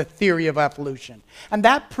 or the theory of evolution. And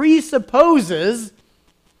that presupposes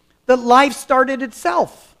that life started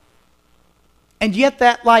itself. And yet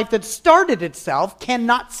that life that started itself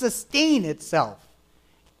cannot sustain itself.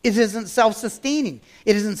 It isn't self-sustaining.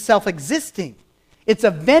 It isn't self-existing. It's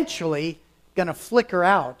eventually going to flicker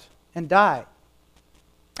out and die.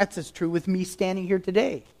 That's as true with me standing here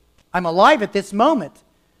today. I'm alive at this moment.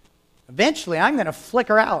 Eventually, I'm going to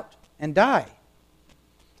flicker out and die.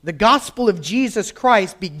 The gospel of Jesus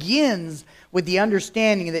Christ begins with the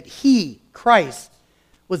understanding that he, Christ,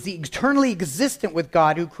 was the eternally existent with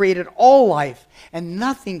God who created all life, and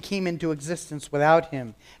nothing came into existence without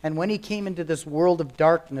him. And when he came into this world of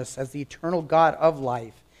darkness as the eternal God of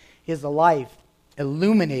life, his life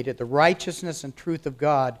illuminated the righteousness and truth of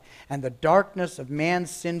God, and the darkness of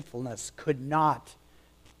man's sinfulness could not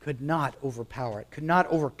overpower it, could not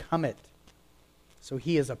overcome it. So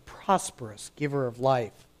he is a prosperous giver of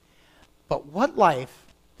life. But what life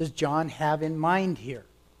does John have in mind here?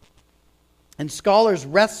 And scholars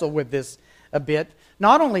wrestle with this a bit,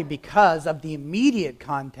 not only because of the immediate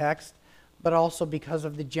context, but also because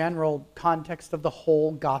of the general context of the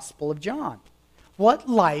whole Gospel of John. What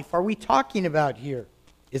life are we talking about here?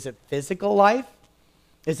 Is it physical life?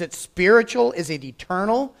 Is it spiritual? Is it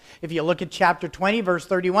eternal? If you look at chapter 20, verse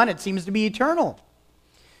 31, it seems to be eternal.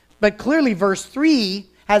 But clearly, verse 3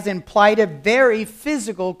 has implied a very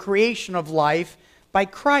physical creation of life by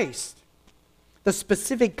Christ. The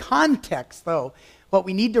specific context, though, what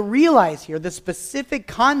we need to realize here, the specific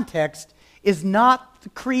context is not the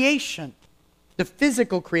creation, the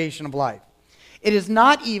physical creation of life. It is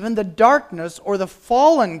not even the darkness or the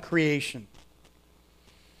fallen creation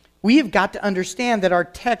We have got to understand that our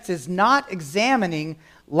text is not examining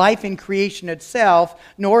life in creation itself,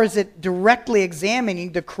 nor is it directly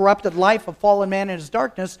examining the corrupted life of fallen man and his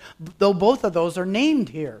darkness, though both of those are named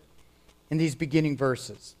here in these beginning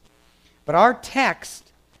verses. But our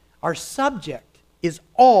text, our subject, is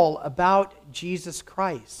all about Jesus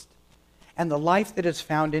Christ and the life that is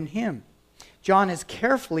found in him. John has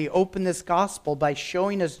carefully opened this gospel by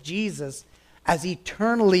showing us Jesus as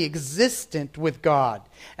eternally existent with God,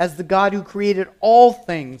 as the God who created all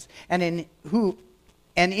things and in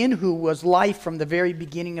who was life from the very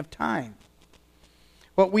beginning of time.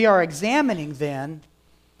 What we are examining then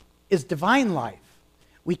is divine life.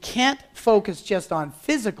 We can't focus just on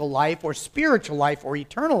physical life or spiritual life or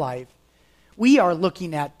eternal life. We are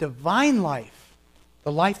looking at divine life,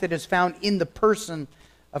 the life that is found in the person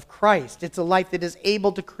of Christ. It's a life that is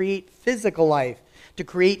able to create physical life, to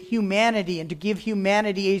create humanity, and to give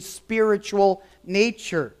humanity a spiritual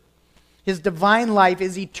nature. His divine life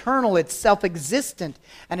is eternal, it's self-existent,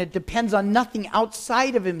 and it depends on nothing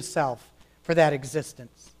outside of himself for that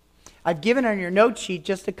existence. I've given on your note sheet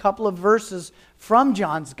just a couple of verses from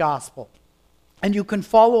John's gospel, and you can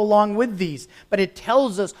follow along with these, but it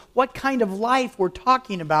tells us what kind of life we're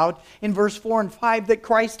talking about in verse 4 and 5 that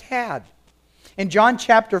Christ had. In John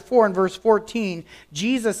chapter 4 and verse 14,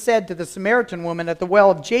 Jesus said to the Samaritan woman at the well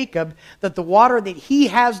of Jacob that the water that he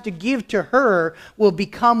has to give to her will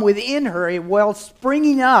become within her a well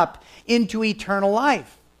springing up into eternal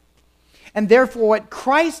life. And therefore what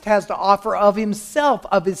Christ has to offer of himself,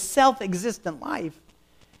 of his self-existent life,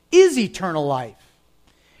 is eternal life.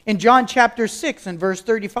 In John chapter 6 and verse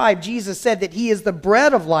 35, Jesus said that he is the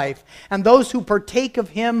bread of life, and those who partake of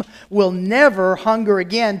him will never hunger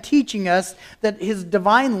again, teaching us that his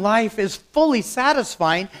divine life is fully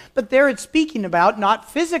satisfying. But there it's speaking about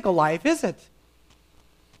not physical life, is it?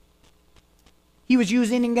 He was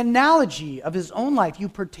using an analogy of his own life. You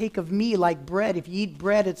partake of me like bread. If you eat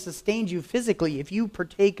bread, it sustains you physically. If you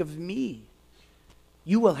partake of me,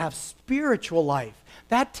 you will have spiritual life.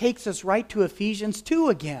 That takes us right to Ephesians 2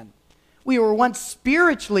 again. We were once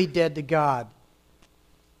spiritually dead to God,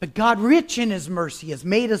 but God, rich in his mercy, has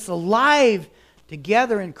made us alive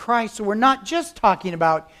together in Christ. So we're not just talking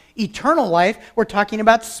about eternal life, we're talking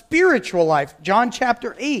about spiritual life. John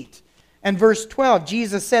chapter 8 and verse 12,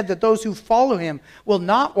 Jesus said that those who follow him will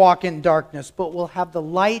not walk in darkness, but will have the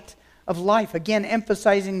light of life. Again,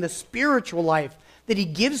 emphasizing the spiritual life that he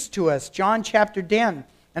gives to us. John chapter 10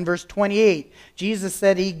 and verse 28, Jesus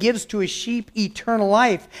said he gives to his sheep eternal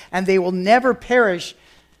life, and they will never perish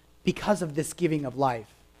because of this giving of life.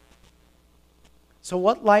 So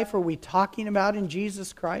what life are we talking about in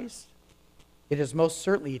Jesus Christ? It is most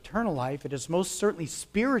certainly eternal life. It is most certainly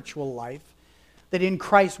spiritual life. That in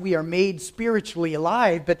Christ we are made spiritually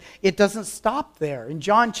alive, but it doesn't stop there. In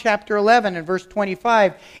John chapter 11 and verse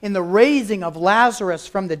 25, in the raising of Lazarus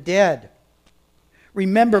from the dead,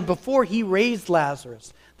 remember, before he raised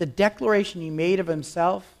Lazarus, the declaration he made of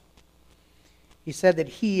himself, he said that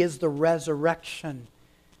he is the resurrection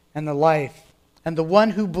and the life. And the one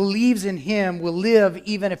who believes in him will live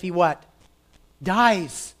even if he what?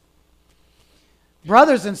 Dies.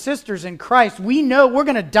 Brothers and sisters in Christ, we know we're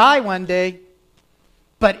going to die one day,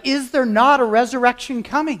 but is there not a resurrection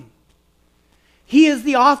coming? He is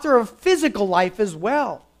the author of physical life as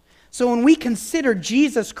well. So when we consider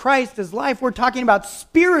Jesus Christ as life, we're talking about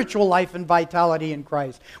spiritual life and vitality in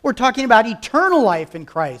Christ. We're talking about eternal life in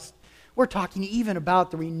Christ. We're talking even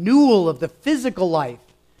about the renewal of the physical life.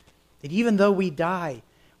 That even though we die,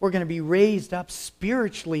 we're going to be raised up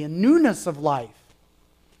spiritually in newness of life.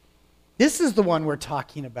 This is the one we're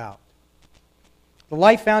talking about. The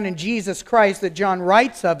life found in Jesus Christ that John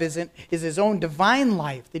writes of is his own divine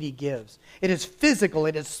life that he gives. It is physical,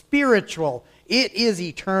 it is spiritual, it is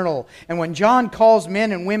eternal. And when John calls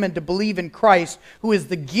men and women to believe in Christ, who is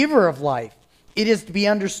the giver of life, it is to be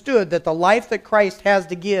understood that the life that Christ has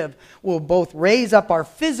to give will both raise up our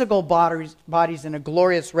physical bodies in a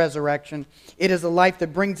glorious resurrection. It is a life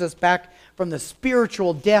that brings us back from the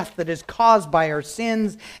spiritual death that is caused by our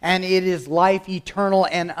sins, and it is life eternal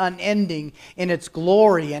and unending in its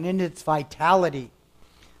glory and in its vitality.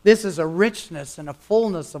 This is a richness and a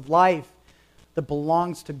fullness of life that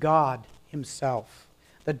belongs to God himself.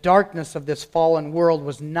 The darkness of this fallen world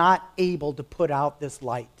was not able to put out this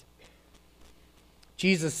light.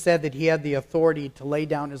 Jesus said that he had the authority to lay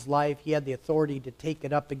down his life. He had the authority to take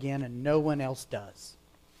it up again, and no one else does.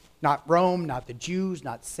 Not Rome, not the Jews,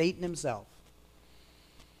 not Satan himself.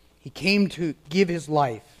 He came to give his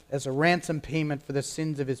life as a ransom payment for the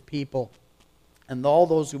sins of his people. And all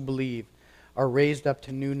those who believe are raised up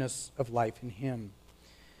to newness of life in him.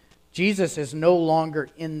 Jesus is no longer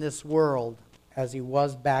in this world as he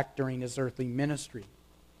was back during his earthly ministry.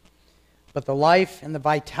 But the life and the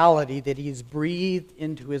vitality that he's breathed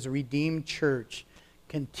into his redeemed church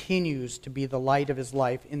continues to be the light of his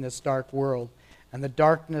life in this dark world. And the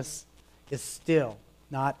darkness is still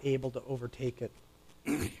not able to overtake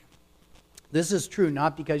it. This is true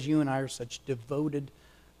not because you and I are such devoted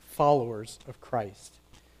followers of Christ,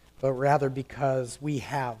 but rather because we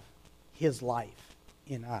have his life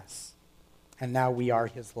in us. And now we are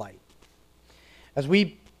his light. As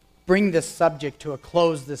we bring this subject to a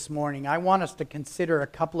close this morning, I want us to consider a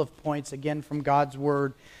couple of points again from God's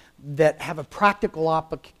Word that have a practical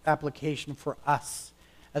application for us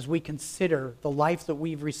as we consider the life that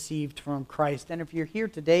we've received from Christ. And if you're here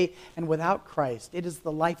today and without Christ, it is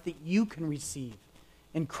the life that you can receive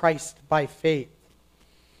in Christ by faith.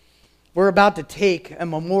 We're about to take a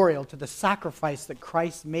memorial to the sacrifice that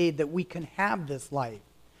Christ made that we can have this life.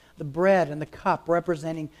 The bread and the cup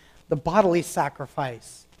representing the bodily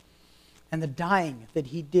sacrifice and the dying that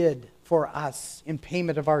he did for us in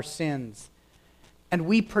payment of our sins. And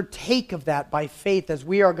we partake of that by faith as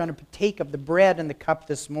we are going to partake of the bread and the cup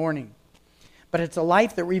this morning. But it's a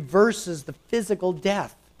life that reverses the physical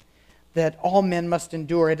death that all men must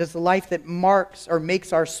endure. It is a life that marks or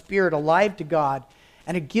makes our spirit alive to God,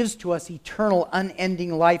 and it gives to us eternal,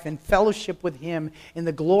 unending life and fellowship with him in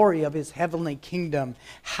the glory of his heavenly kingdom.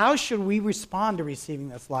 How should we respond to receiving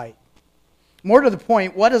this light? More to the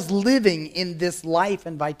point, what does living in this life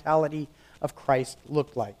and vitality of Christ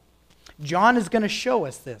look like? John is going to show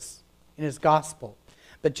us this in his gospel.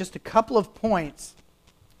 But just a couple of points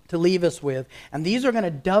to leave us with. And these are going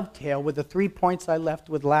to dovetail with the 3 points I left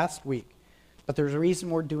with last week. But there's a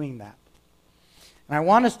reason we're doing that. And I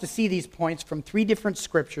want us to see these points from 3 different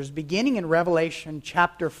scriptures, beginning in Revelation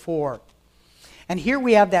chapter 4. And here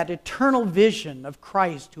we have that eternal vision of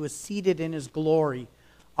Christ who is seated in his glory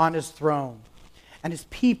on his throne. And his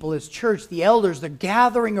people, his church, the elders, they're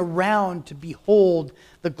gathering around to behold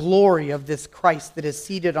the glory of this Christ that is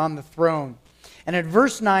seated on the throne. And at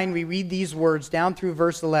verse 9, we read these words down through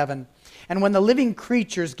verse 11. And when the living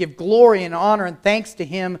creatures give glory and honor and thanks to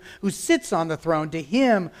him who sits on the throne, to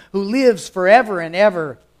him who lives forever and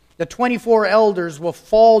ever, the 24 elders will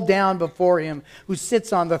fall down before him who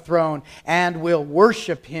sits on the throne and will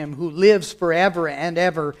worship him who lives forever and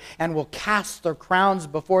ever, and will cast their crowns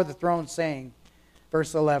before the throne, saying,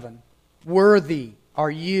 verse 11, worthy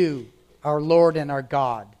are you, our Lord and our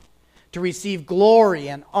God, to receive glory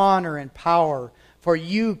and honor and power, for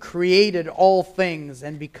you created all things,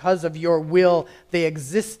 and because of your will they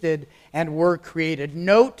existed and were created.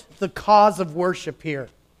 Note the cause of worship here.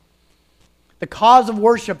 The cause of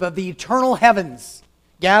worship of the eternal heavens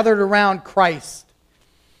gathered around Christ.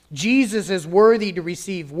 Jesus is worthy to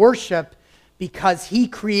receive worship because he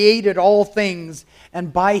created all things,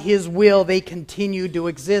 and by his will they continue to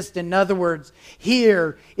exist. In other words,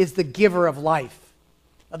 here is the giver of life,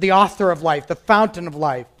 the author of life, the fountain of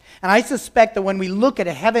life. And I suspect that when we look at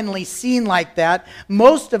a heavenly scene like that,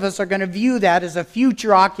 most of us are going to view that as a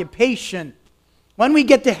future occupation. When we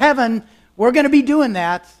get to heaven, we're going to be doing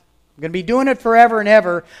that. We're going to be doing it forever and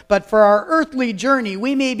ever. But for our earthly journey,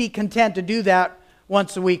 we may be content to do that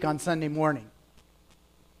once a week on Sunday morning.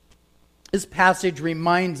 This passage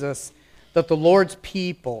reminds us that the Lord's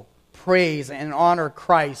people praise and honor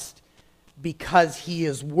Christ because he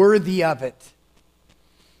is worthy of it.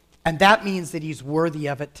 And that means that he's worthy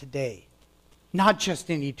of it today, not just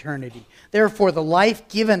in eternity. Therefore, the life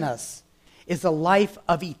given us is a life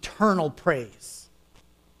of eternal praise.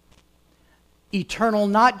 Eternal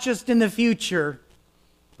not just in the future,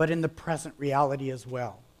 but in the present reality as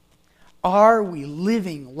well. Are we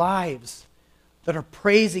living lives that are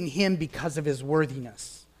praising him because of his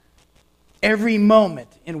worthiness? Every moment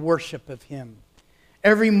in worship of him.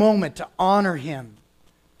 Every moment to honor him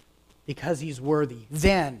because he's worthy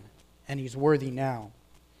then, and he's worthy now.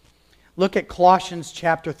 Look at Colossians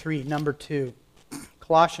chapter 3, number 2.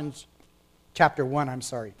 Colossians chapter 1, I'm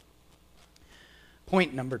sorry.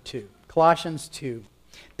 Point number 2. Colossians 2.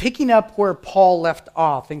 Picking up where Paul left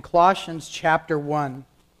off in Colossians chapter 1,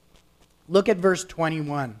 look at verse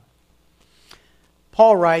 21.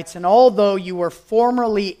 Paul writes, and although you were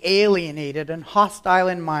formerly alienated and hostile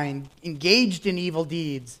in mind, engaged in evil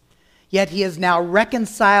deeds, yet he has now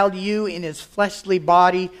reconciled you in his fleshly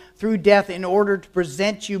body through death in order to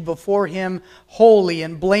present you before him holy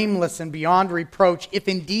and blameless and beyond reproach, if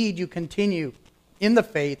indeed you continue in the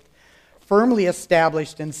faith, firmly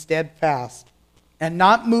established and steadfast, and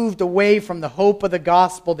not moved away from the hope of the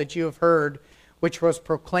gospel that you have heard, which was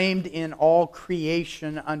proclaimed in all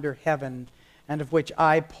creation under heaven, and of which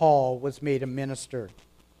I, Paul, was made a minister.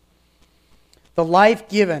 The life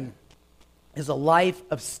given is a life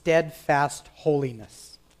of steadfast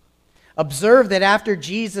holiness. Observe that after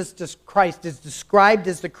Jesus Christ is described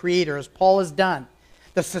as the Creator, as Paul has done,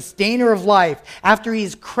 the sustainer of life, after he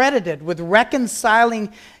is credited with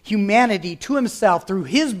reconciling humanity to himself through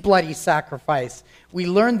his bloody sacrifice, we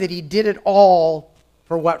learn that he did it all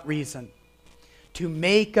for what reason? To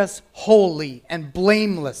make us holy and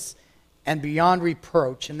blameless and beyond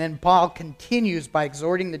reproach. And then Paul continues by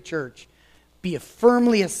exhorting the church, be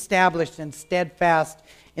firmly established and steadfast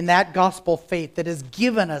in that gospel faith that has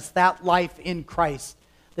given us that life in Christ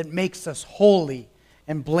that makes us holy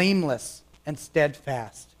and blameless and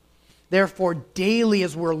steadfast. Therefore, daily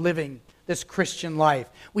as we're living this Christian life,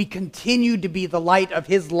 we continue to be the light of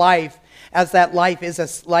his life, as that life is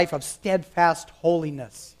a life of steadfast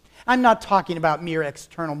holiness. I'm not talking about mere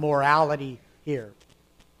external morality here.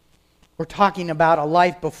 We're talking about a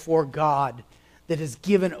life before God that is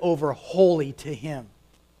given over wholly to him,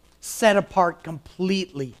 set apart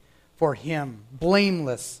completely for him,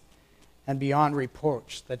 blameless and beyond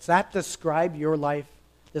reproach. Does that describe your life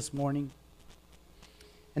this morning?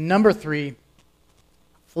 And number 3,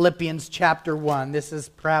 Philippians chapter 1. This is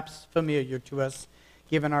perhaps familiar to us,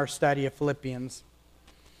 given our study of Philippians.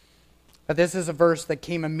 But this is a verse that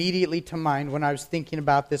came immediately to mind when I was thinking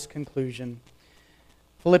about this conclusion.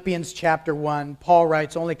 Philippians chapter 1, Paul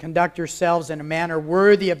writes, only conduct yourselves in a manner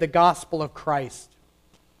worthy of the gospel of Christ.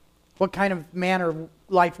 What kind of manner of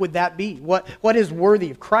life would that be? What is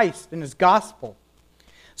worthy of Christ and his gospel?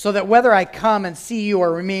 So that whether I come and see you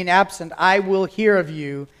or remain absent, I will hear of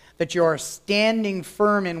you that you are standing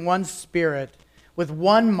firm in one spirit, with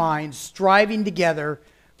one mind, striving together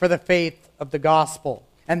for the faith of the gospel.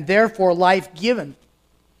 And therefore life given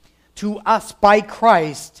to us by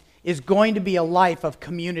Christ is going to be a life of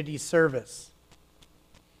community service.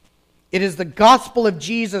 It is the gospel of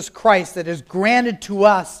Jesus Christ that is granted to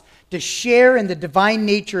us to share in the divine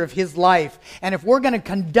nature of his life. And if we're going to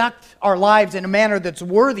conduct our lives in a manner that's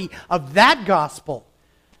worthy of that gospel,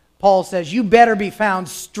 Paul says, you better be found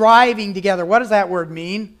striving together. What does that word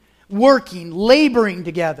mean? Working, laboring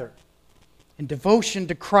together in devotion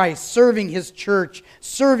to Christ, serving his church,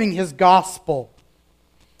 serving his gospel.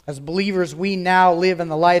 As believers, we now live in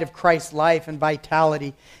the light of Christ's life and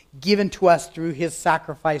vitality given to us through his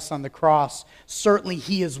sacrifice on the cross. Certainly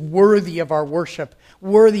he is worthy of our worship,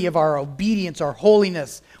 worthy of our obedience, our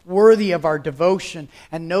holiness, worthy of our devotion.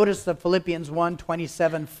 And notice that Philippians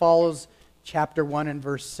 1:27 follows chapter 1 and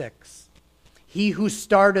verse 6. He who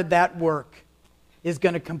started that work is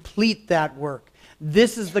going to complete that work.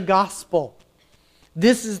 This is the gospel.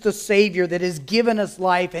 This is the Savior that has given us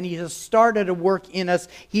life, and he has started a work in us.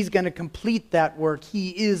 He's going to complete that work. He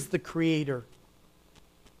is the Creator.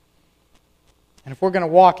 And if we're going to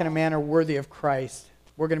walk in a manner worthy of Christ,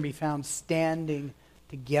 we're going to be found standing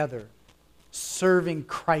together, serving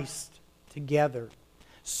Christ together,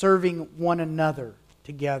 serving one another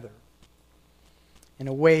together in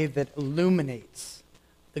a way that illuminates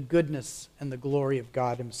the goodness and the glory of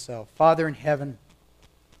God himself. Father in heaven,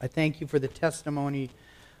 I thank you for the testimony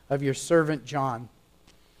of your servant John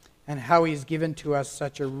and how he's given to us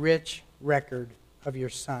such a rich record of your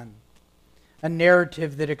Son. A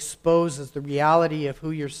narrative that exposes the reality of who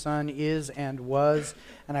your Son is and was.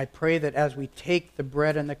 And I pray that as we take the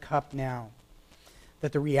bread and the cup now,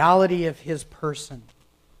 that the reality of his person,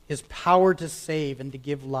 his power to save and to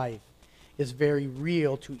give life, is very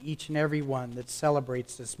real to each and every one that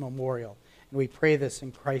celebrates this memorial. And we pray this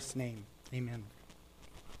in Christ's name. Amen.